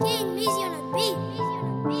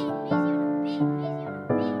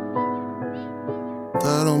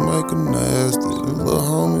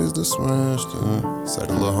to smash them. Say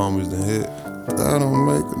the little homies done hit. That don't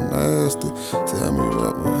make it nasty. Tell me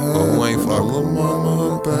what would happen. Lil Wayne fuck. Lil'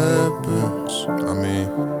 mama a bad bitch. I mean,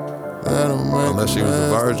 that don't make unless it she was a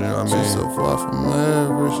nasty. virgin, I mean, She's so far from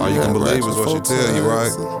average. all you can believe is what she tell you,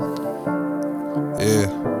 right? Yeah.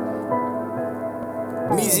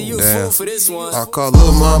 Damn. For this one. I caught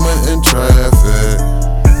Lil' mama in traffic.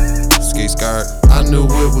 Ski skirt. I knew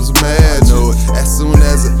it was magic. As soon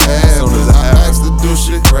as it happened, I asked to do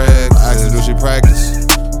shit practice. I asked her, do she practice?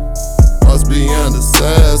 Must be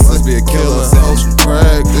undersized. Must be a killer. Hoes from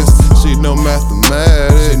practice. She know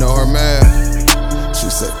mathematics. She know her math. She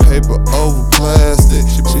said paper over plastic.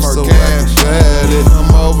 She so cash. acrobatic.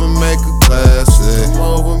 Come over and make a classic. Come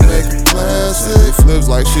over and make a classic. Flips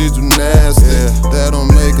like she gymnastics. That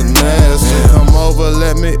don't make her nasty. Come over,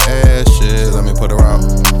 let me ash it. Let me put her out.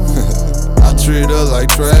 I treat her like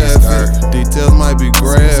traffic. Details might be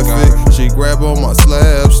graphic. She grab on my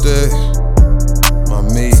slapstick. My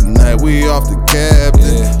meat tonight, we off the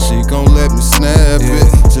captain. She gon' let me snap it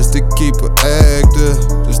just to keep her active.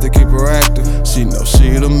 Just to keep her active. She know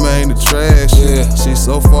she the main attraction. She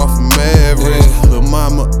so far from average. Lil'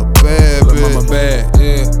 mama a bad bitch. Lil' mama bad.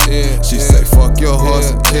 She say fuck your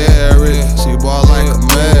horse and carrot. She ball like a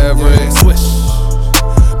maverick. Swish.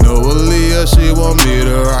 No Aaliyah, she want me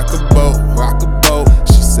to rock a boat.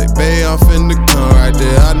 She say, babe, I'm finna come right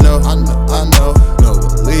there. I know. No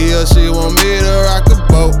Aaliyah, she want me to rock a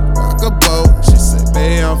boat. She say,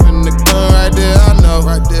 babe, I'm finna come right there.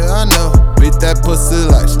 I know. Beat that pussy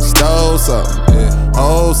like she stole something.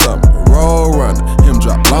 Hold something, roll runner. Him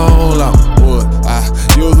drop long. Boy, I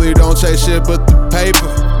usually don't chase shit but the paper.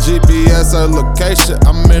 GPS her location.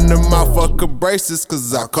 I'm in the motherfucker braces,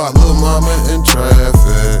 cause I caught Lil' mama in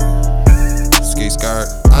traffic. Ski skirt.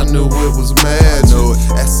 I knew it was magic.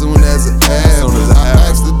 As soon as it happened, I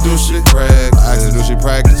asked to do shit practice. I asked her, do she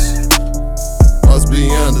practice? Must be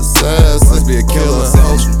undersized. Must be a killer.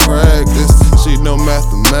 Hoes from practice. She know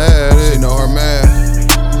mathematics. She know her math.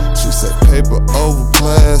 She said paper over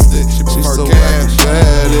plastic. She so cash.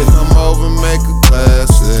 acrobatic. Come over and make a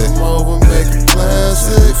classic.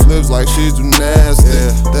 Flips like she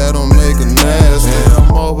gymnastics. That don't make her nasty.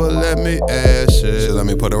 Come over, let me ash it. She let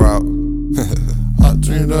me put her out. I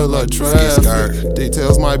treat her like traffic.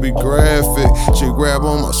 Details might be graphic. She grab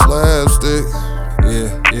on my slapstick.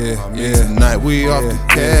 Tonight we off the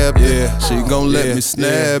captain. She gon' let me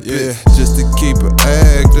snap it just to keep her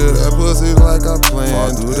active. That pussy like I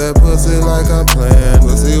planned. Do that pussy like I planned.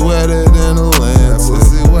 Pussy wetter than the land.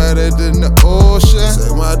 Pussy wetter than the ocean.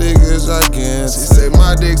 Say my dick is gigantic. She say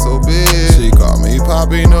my dick so big. She call me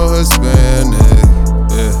Poppy, no Hispanic.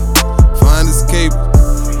 Find escape,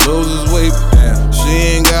 loses weight.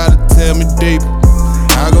 She ain't gotta tell me deep.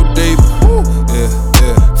 I go deep.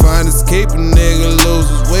 Find escape, a nigga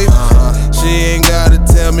loses weight. She ain't gotta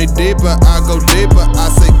tell me deeper. I go deeper. I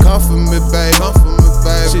say comfort me, babe.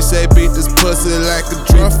 She say beat this pussy like a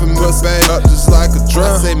drum for me, babe. Up just like a drum.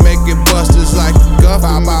 I say make it bust just like a gun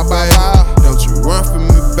for me, babe. Don't you run from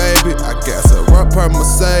me, baby. I guess I run per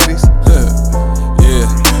Mercedes.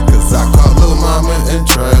 Cause I caught Lil' mama in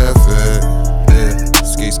traffic.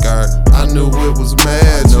 Ski skirt. I knew it was mad.